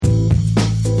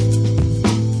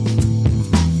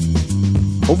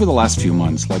Over the last few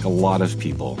months, like a lot of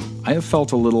people, I have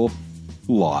felt a little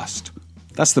lost.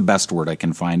 That's the best word I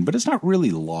can find, but it's not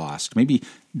really lost, maybe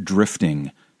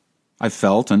drifting. I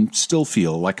felt and still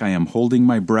feel like I am holding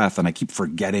my breath and I keep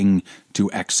forgetting to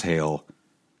exhale.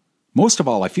 Most of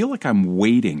all, I feel like I'm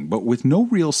waiting, but with no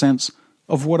real sense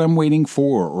of what I'm waiting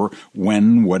for or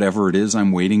when whatever it is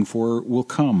I'm waiting for will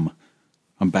come.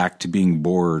 I'm back to being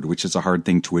bored, which is a hard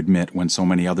thing to admit when so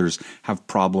many others have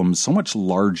problems so much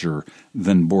larger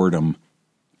than boredom.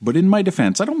 But in my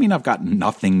defense, I don't mean I've got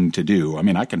nothing to do. I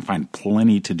mean, I can find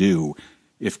plenty to do.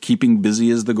 If keeping busy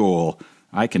is the goal,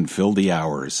 I can fill the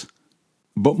hours.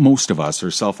 But most of us are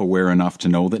self-aware enough to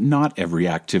know that not every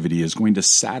activity is going to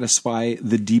satisfy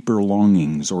the deeper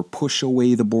longings or push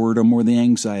away the boredom or the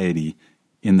anxiety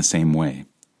in the same way.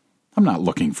 I'm not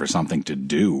looking for something to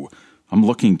do. I'm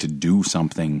looking to do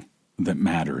something that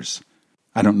matters.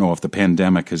 I don't know if the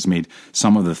pandemic has made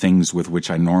some of the things with which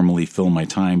I normally fill my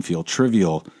time feel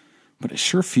trivial, but it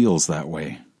sure feels that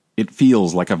way. It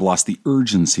feels like I've lost the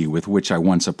urgency with which I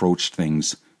once approached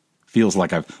things. Feels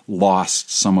like I've lost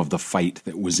some of the fight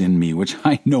that was in me, which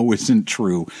I know isn't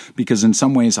true, because in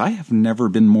some ways I have never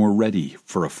been more ready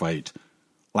for a fight.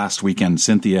 Last weekend,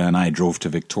 Cynthia and I drove to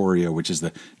Victoria, which is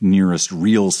the nearest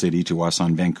real city to us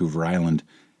on Vancouver Island.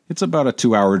 It's about a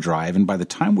 2-hour drive, and by the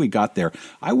time we got there,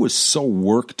 I was so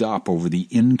worked up over the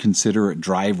inconsiderate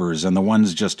drivers and the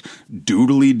ones just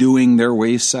doodly doing their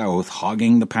way south,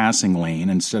 hogging the passing lane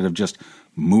instead of just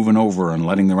moving over and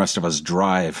letting the rest of us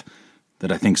drive, that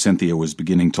I think Cynthia was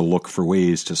beginning to look for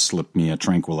ways to slip me a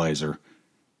tranquilizer.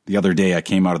 The other day I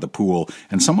came out of the pool,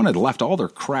 and someone had left all their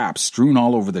crap strewn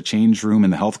all over the change room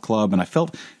in the health club, and I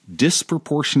felt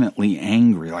disproportionately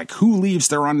angry, like who leaves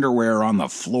their underwear on the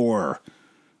floor?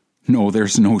 No,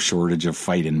 there's no shortage of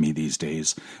fight in me these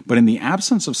days, but in the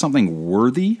absence of something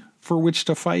worthy for which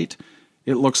to fight,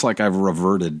 it looks like I've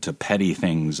reverted to petty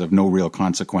things of no real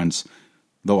consequence,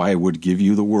 though I would give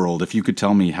you the world if you could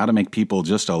tell me how to make people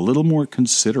just a little more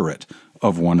considerate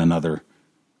of one another.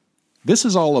 This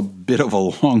is all a bit of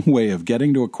a long way of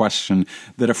getting to a question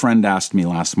that a friend asked me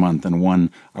last month, and one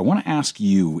I want to ask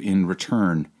you in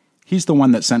return. He's the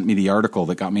one that sent me the article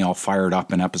that got me all fired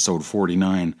up in episode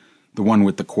 49. The one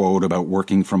with the quote about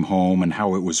working from home and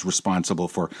how it was responsible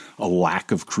for a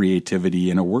lack of creativity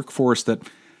in a workforce that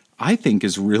I think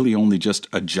is really only just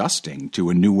adjusting to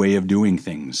a new way of doing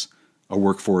things. A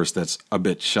workforce that's a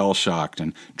bit shell-shocked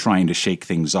and trying to shake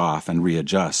things off and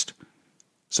readjust.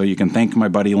 So you can thank my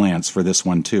buddy Lance for this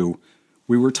one too.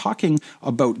 We were talking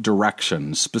about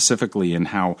direction, specifically in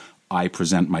how I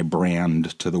present my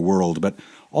brand to the world, but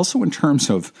also in terms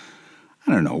of,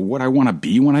 what I want to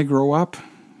be when I grow up.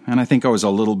 And I think I was a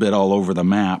little bit all over the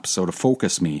map, so to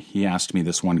focus me, he asked me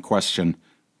this one question.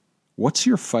 What's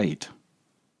your fight?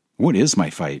 What is my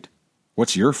fight?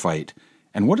 What's your fight?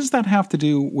 And what does that have to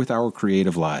do with our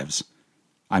creative lives?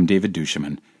 I'm David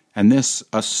Duchemin, and this,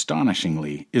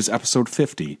 astonishingly, is episode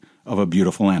 50 of A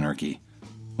Beautiful Anarchy.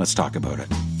 Let's talk about it.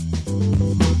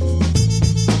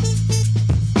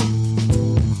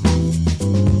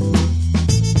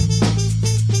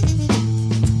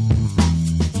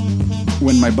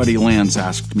 When my buddy Lance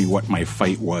asked me what my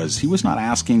fight was, he was not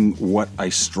asking what I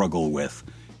struggle with.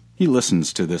 He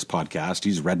listens to this podcast,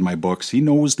 he's read my books, he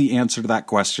knows the answer to that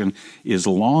question is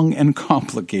long and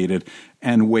complicated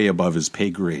and way above his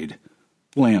pay grade.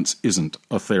 Lance isn't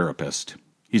a therapist.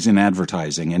 He's in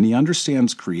advertising, and he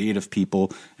understands creative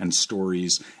people and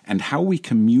stories and how we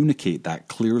communicate that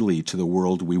clearly to the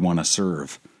world we want to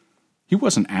serve. He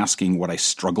wasn't asking what I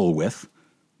struggle with,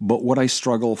 but what I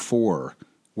struggle for.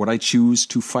 What I choose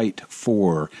to fight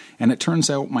for. And it turns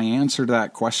out my answer to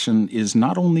that question is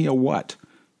not only a what,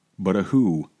 but a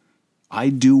who. I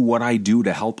do what I do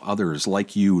to help others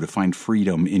like you to find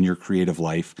freedom in your creative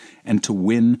life and to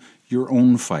win your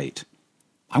own fight.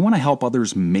 I want to help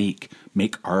others make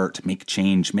art, make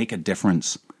change, make a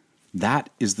difference. That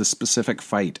is the specific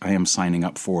fight I am signing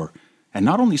up for. And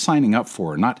not only signing up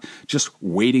for, not just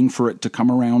waiting for it to come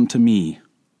around to me,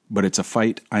 but it's a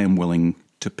fight I am willing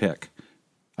to pick.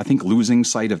 I think losing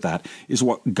sight of that is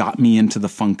what got me into the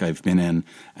funk I've been in,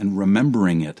 and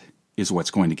remembering it is what's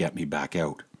going to get me back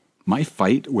out. My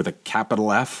fight with a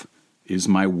capital F is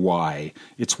my why.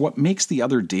 It's what makes the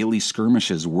other daily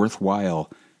skirmishes worthwhile.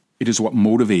 It is what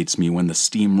motivates me when the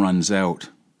steam runs out.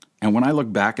 And when I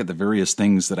look back at the various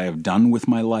things that I have done with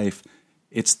my life,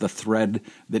 it's the thread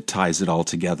that ties it all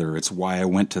together. It's why I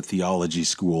went to theology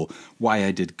school, why I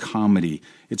did comedy.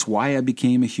 It's why I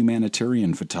became a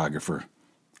humanitarian photographer.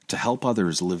 To help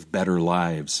others live better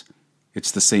lives.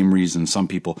 It's the same reason some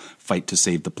people fight to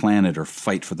save the planet or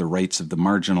fight for the rights of the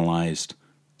marginalized.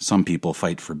 Some people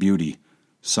fight for beauty.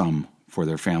 some for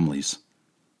their families.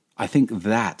 I think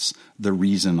that's the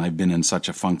reason I've been in such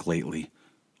a funk lately.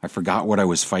 I forgot what I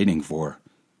was fighting for.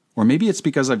 Or maybe it's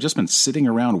because I've just been sitting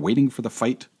around waiting for the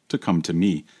fight to come to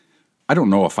me. I don't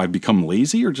know if I've become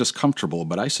lazy or just comfortable,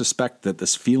 but I suspect that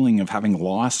this feeling of having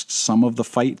lost some of the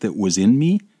fight that was in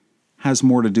me has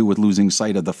more to do with losing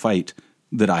sight of the fight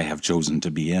that I have chosen to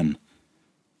be in.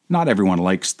 Not everyone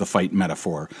likes the fight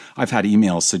metaphor. I've had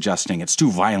emails suggesting it's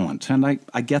too violent, and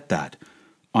I get that.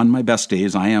 On my best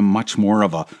days, I am much more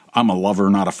of I'm a lover,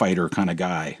 not a fighter kind of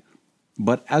guy.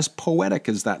 But as poetic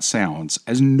as that sounds,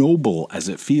 as noble as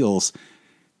it feels,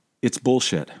 it's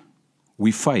bullshit.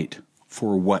 We fight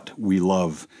for what we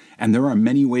love, and there are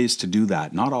many ways to do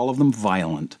that, not all of them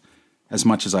violent. As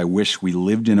much as I wish we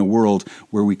lived in a world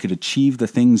where we could achieve the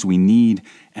things we need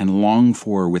and long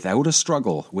for without a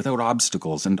struggle, without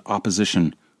obstacles and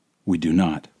opposition, we do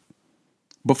not.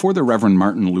 Before the Reverend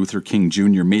Martin Luther King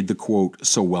Jr. made the quote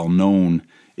so well known,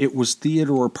 it was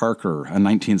Theodore Parker, a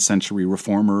 19th century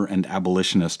reformer and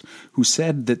abolitionist, who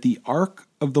said that the arc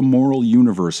of the moral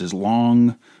universe is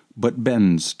long but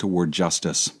bends toward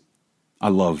justice. I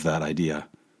love that idea,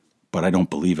 but I don't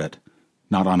believe it.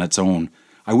 Not on its own.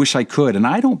 I wish I could, and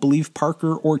I don't believe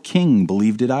Parker or King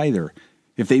believed it either.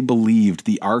 If they believed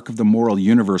the arc of the moral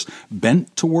universe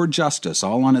bent toward justice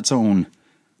all on its own,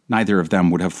 neither of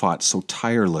them would have fought so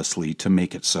tirelessly to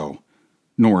make it so.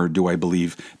 Nor do I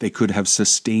believe they could have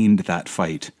sustained that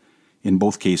fight, in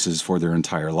both cases for their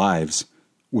entire lives,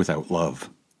 without love.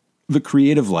 The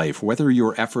creative life, whether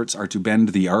your efforts are to bend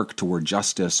the arc toward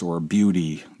justice or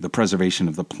beauty, the preservation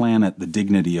of the planet, the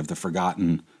dignity of the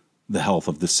forgotten, the health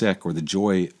of the sick, or the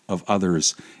joy of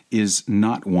others, is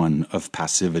not one of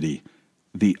passivity.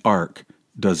 The arc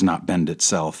does not bend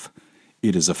itself.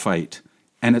 It is a fight,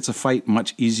 and it's a fight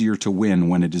much easier to win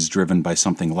when it is driven by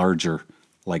something larger,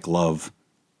 like love.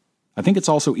 I think it's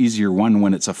also easier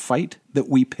when it's a fight that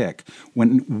we pick,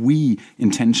 when we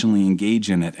intentionally engage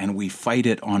in it and we fight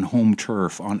it on home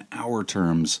turf, on our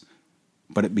terms.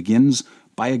 But it begins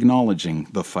by acknowledging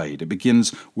the fight. It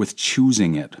begins with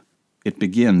choosing it. It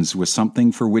begins with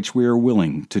something for which we are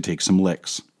willing to take some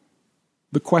licks.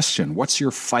 The question, what's your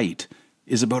fight,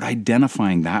 is about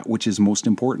identifying that which is most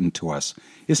important to us.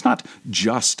 It's not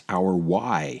just our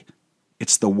why.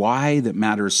 It's the why that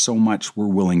matters so much we're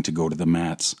willing to go to the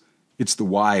mats. It's the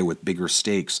why with bigger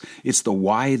stakes. It's the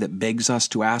why that begs us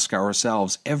to ask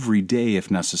ourselves every day, if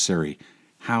necessary,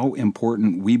 how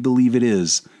important we believe it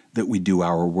is that we do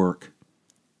our work.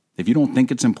 If you don't think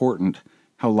it's important,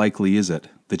 how likely is it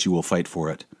that you will fight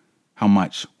for it? How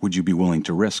much would you be willing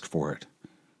to risk for it?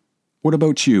 What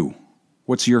about you?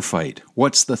 What's your fight?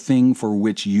 What's the thing for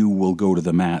which you will go to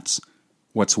the mats?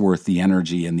 What's worth the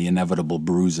energy and the inevitable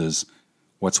bruises?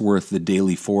 What's worth the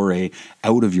daily foray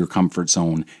out of your comfort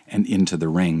zone and into the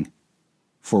ring?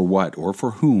 For what or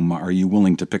for whom are you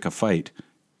willing to pick a fight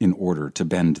in order to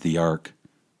bend the arc?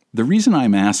 The reason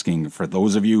I'm asking, for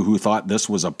those of you who thought this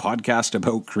was a podcast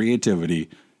about creativity,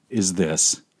 is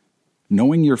this.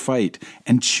 Knowing your fight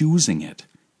and choosing it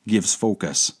gives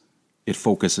focus. It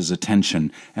focuses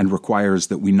attention and requires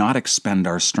that we not expend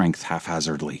our strength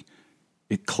haphazardly.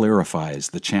 It clarifies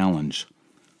the challenge.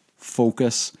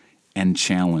 Focus and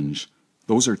challenge.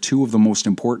 Those are two of the most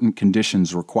important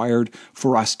conditions required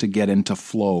for us to get into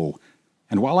flow.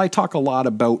 And while I talk a lot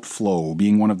about flow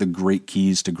being one of the great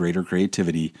keys to greater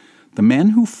creativity, the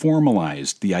man who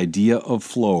formalized the idea of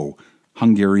flow,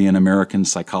 Hungarian-American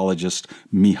psychologist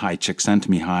Mihaly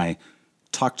Csikszentmihalyi,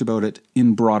 talked about it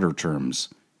in broader terms.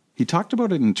 He talked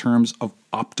about it in terms of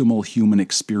optimal human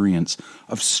experience,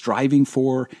 of striving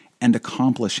for and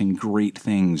accomplishing great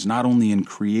things, not only in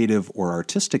creative or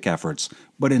artistic efforts,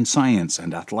 but in science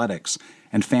and athletics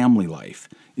and family life,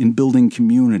 in building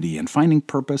community and finding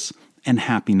purpose and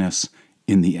happiness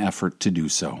in the effort to do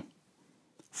so.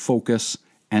 Focus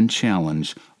and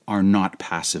challenge are not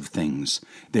passive things.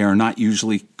 They are not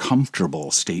usually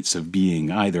comfortable states of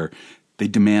being either. They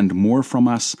demand more from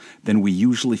us than we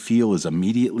usually feel is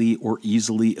immediately or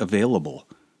easily available.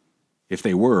 If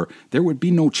they were, there would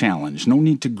be no challenge, no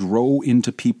need to grow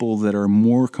into people that are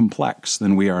more complex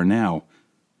than we are now.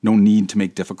 No need to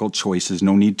make difficult choices,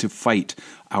 no need to fight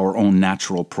our own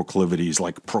natural proclivities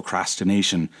like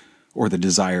procrastination or the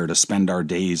desire to spend our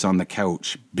days on the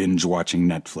couch binge-watching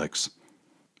Netflix.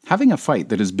 Having a fight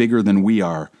that is bigger than we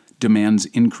are demands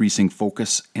increasing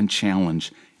focus and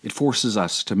challenge. It forces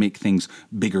us to make things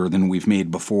bigger than we've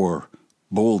made before,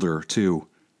 bolder too.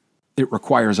 It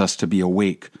requires us to be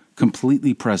awake,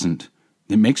 completely present.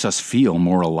 It makes us feel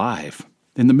more alive.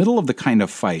 In the middle of the kind of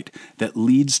fight that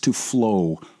leads to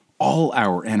flow, All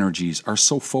our energies are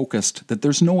so focused that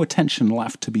there's no attention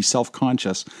left to be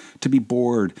self-conscious, to be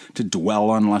bored, to dwell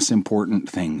on less important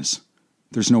things.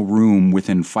 There's no room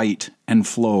within fight and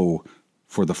flow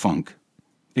for the funk.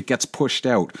 It gets pushed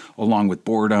out along with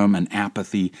boredom and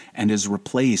apathy and is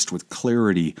replaced with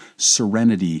clarity,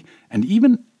 serenity, and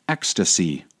even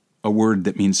ecstasy, a word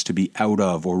that means to be out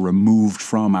of or removed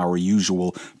from our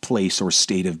usual place or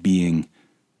state of being.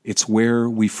 It's where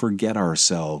we forget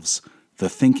ourselves, the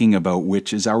thinking about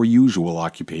which is our usual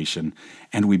occupation,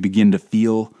 and we begin to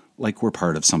feel like we're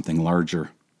part of something larger.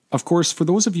 Of course, for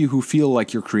those of you who feel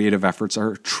like your creative efforts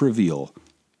are trivial,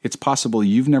 it's possible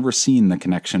you've never seen the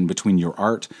connection between your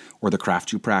art or the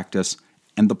craft you practice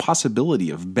and the possibility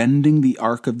of bending the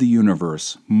arc of the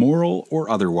universe, moral or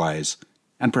otherwise.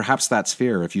 And perhaps that's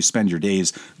fair if you spend your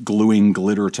days gluing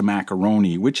glitter to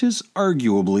macaroni, which is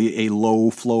arguably a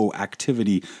low-flow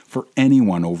activity for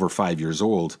anyone over 5 years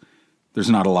old. There's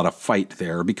not a lot of fight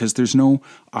there because there's no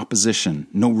opposition,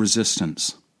 no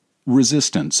resistance.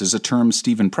 Resistance is a term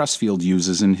Steven Pressfield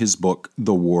uses in his book,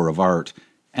 The War of Art,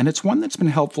 and it's one that's been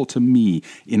helpful to me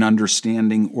in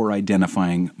understanding or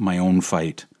identifying my own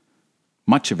fight.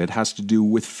 Much of it has to do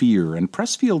with fear, and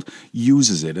Pressfield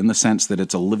uses it in the sense that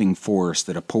it's a living force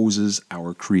that opposes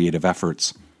our creative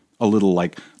efforts. A little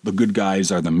like the good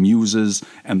guys are the muses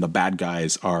and the bad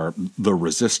guys are the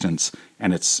resistance,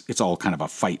 and it's all kind of a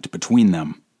fight between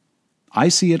them. I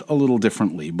see it a little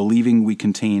differently, believing we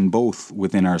contain both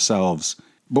within ourselves.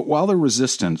 But while the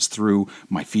resistance through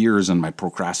my fears and my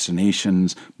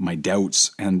procrastinations, my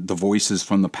doubts, and the voices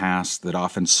from the past that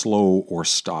often slow or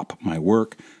stop my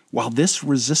work, while this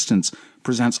resistance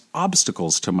presents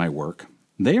obstacles to my work,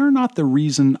 they are not the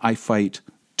reason I fight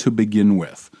to begin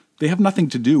with. They have nothing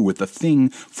to do with the thing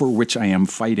for which I am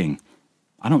fighting.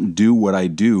 I don't do what I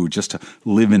do just to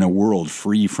live in a world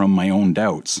free from my own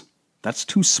doubts. That's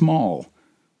too small.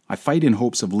 I fight in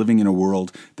hopes of living in a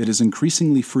world that is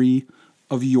increasingly free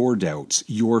of your doubts,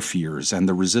 your fears, and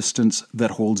the resistance that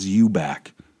holds you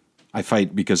back. I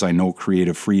fight because I know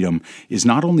creative freedom is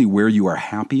not only where you are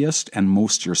happiest and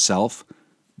most yourself,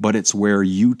 but it's where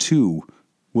you too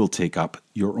will take up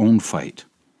your own fight.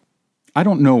 I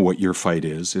don't know what your fight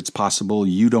is. It's possible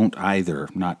you don't either,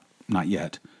 not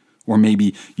yet. Or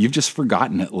maybe you've just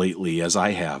forgotten it lately, as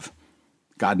I have.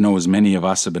 God knows many of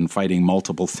us have been fighting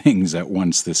multiple things at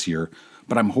once this year,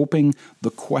 but I'm hoping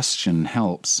the question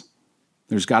helps.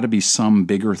 There's got to be some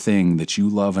bigger thing that you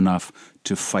love enough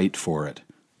to fight for it.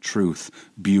 Truth,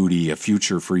 beauty, a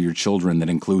future for your children that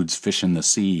includes fish in the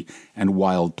sea and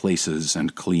wild places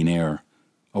and clean air.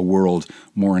 A world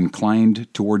more inclined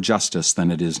toward justice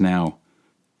than it is now.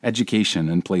 Education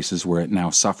in places where it now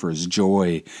suffers,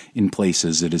 joy in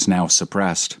places it is now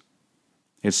suppressed.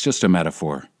 It's just a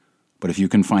metaphor, but if you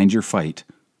can find your fight,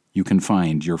 you can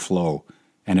find your flow,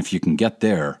 and if you can get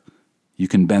there, you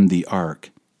can bend the arc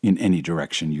in any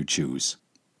direction you choose.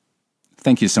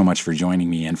 Thank you so much for joining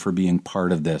me and for being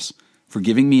part of this, for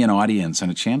giving me an audience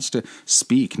and a chance to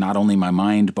speak not only my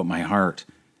mind but my heart.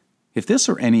 If this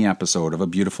or any episode of A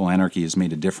Beautiful Anarchy has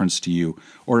made a difference to you,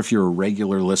 or if you're a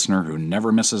regular listener who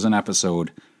never misses an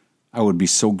episode, I would be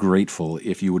so grateful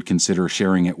if you would consider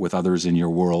sharing it with others in your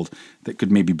world that could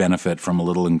maybe benefit from a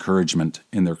little encouragement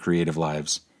in their creative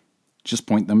lives. Just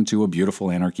point them to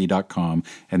abeautifulanarchy.com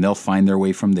and they'll find their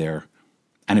way from there.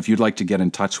 And if you'd like to get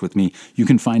in touch with me, you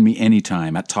can find me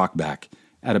anytime at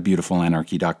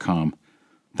talkback@abeautifulanarchy.com.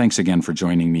 Thanks again for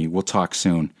joining me. We'll talk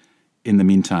soon. In the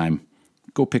meantime,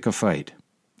 go pick a fight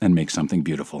and make something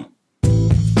beautiful.